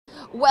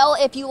Well,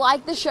 if you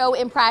like the show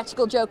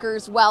Impractical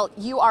Jokers, well,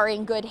 you are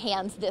in good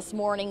hands this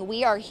morning.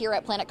 We are here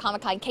at Planet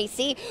Comicon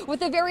KC with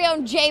the very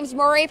own James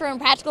Murray from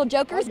Impractical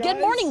Jokers. Hi, good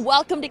morning.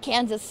 Welcome to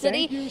Kansas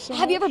City. Thank you so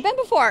Have you much. ever been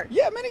before?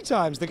 Yeah, many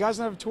times. The guys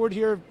and I have toured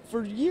here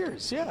for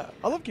years. Yeah,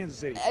 I love Kansas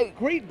City.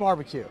 Great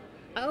barbecue.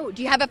 Oh,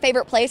 do you have a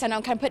favorite place? I know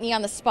I'm kind of putting you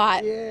on the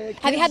spot. Yeah,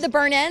 Have you had the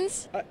burn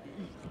ends?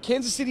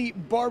 Kansas City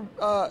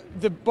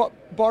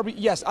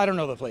barbecue. Yes, I don't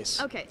know the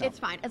place. Okay, No. it's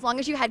fine. As long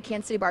as you had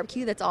Kansas City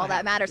barbecue, that's all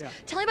that matters. yeah.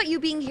 Tell me about you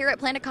being here at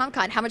Planet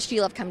Comicon. How much do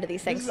you love coming to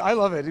these things? I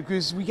love it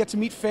because we get to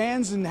meet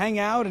fans and hang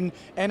out, and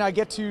I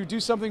get to do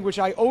something which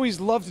I always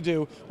love to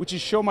do, which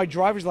is show my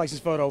driver's license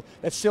photo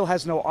that still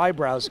has no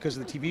eyebrows because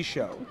of the TV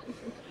show.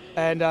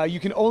 And you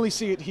can only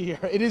see it here.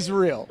 It is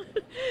real.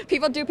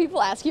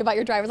 People ask you about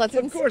your driver's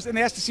license? Of course, and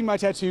they asked to see my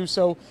tattoo,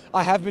 so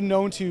I have been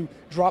known to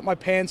drop my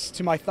pants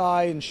to my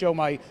thigh and show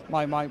my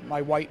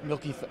white,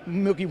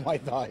 milky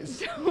white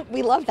thighs.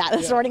 We love that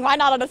this morning. Why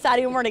not on a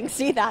Saturday morning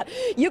see that?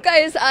 You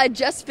guys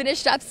just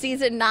finished up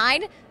season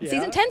 9. Yeah.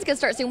 Season 10 is going to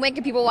start soon. When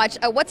can people watch?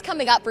 What's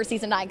coming up for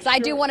season 9? Because I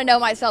do want to know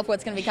myself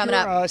what's going to be coming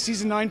up.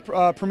 Season 9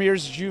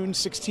 premieres June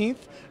 16th.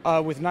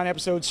 With 9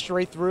 episodes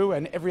straight through,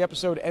 and every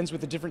episode ends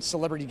with a different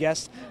celebrity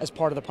guest as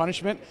part of the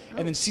punishment.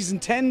 And then season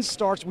 10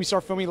 starts, we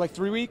start filming in like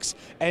 3 weeks,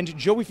 and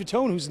Joey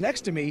Fatone, who's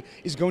next to me,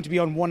 is going to be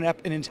on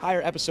an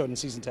entire episode in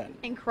season 10.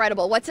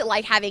 Incredible. What's it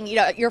like having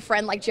your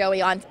friend like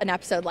Joey on an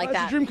episode like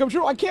that? It's a dream come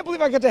true. I can't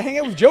believe I got to hang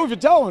out with Joey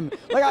Fatone.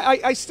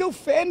 Like I still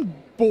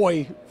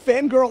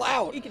fangirl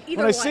out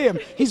when I see him.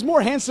 He's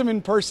more handsome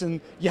in person.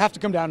 You have to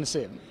come down to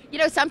see him. You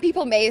know, some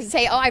people may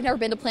say, oh, I've never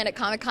been to Planet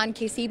Comicon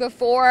KC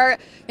before.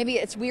 Maybe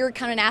it's weird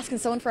kind of asking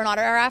someone for an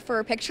autograph or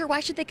a picture. Why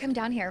should they come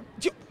down here?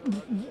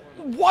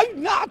 Why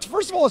not?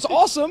 First of all, it's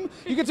awesome.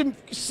 You get to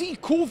see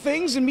cool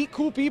things and meet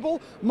cool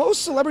people.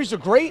 Most celebrities are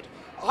great.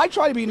 I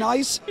try to be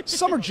nice.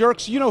 Some are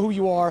jerks. You know who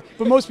you are.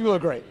 But most people are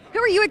great. Who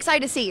are you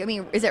excited to see? I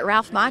mean, is it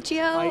Ralph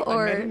Macchio?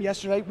 I met him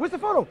yesterday. Where's the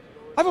photo?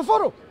 I have a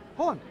photo.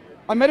 Hold on.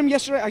 I met him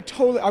yesterday.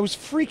 I was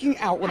freaking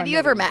out when I met him. Have you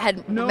ever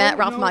met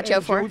Ralph Macchio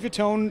before? Joey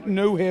Fatone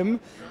knew him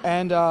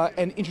and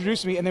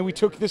introduced me, and then we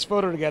took this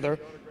photo together,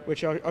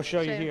 which I'll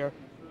show you here.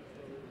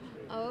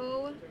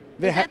 Oh,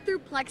 is that through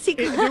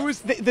plexiglass? There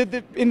was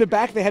in the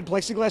back they had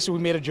plexiglass, so we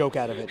made a joke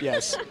out of it.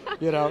 Yes,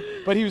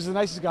 But he was the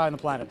nicest guy on the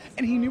planet,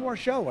 and he knew our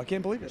show. I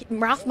can't believe it.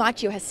 Ralph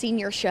Macchio has seen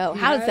your show.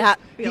 How does that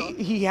feel?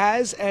 He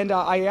has, and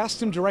I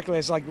asked him directly. I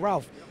was like,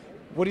 Ralph,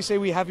 what do you say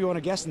we have you on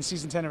a guest in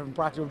season 10 of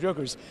Impractical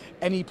Jokers?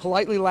 And he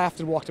politely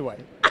laughed and walked away.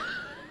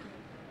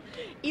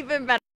 Even better.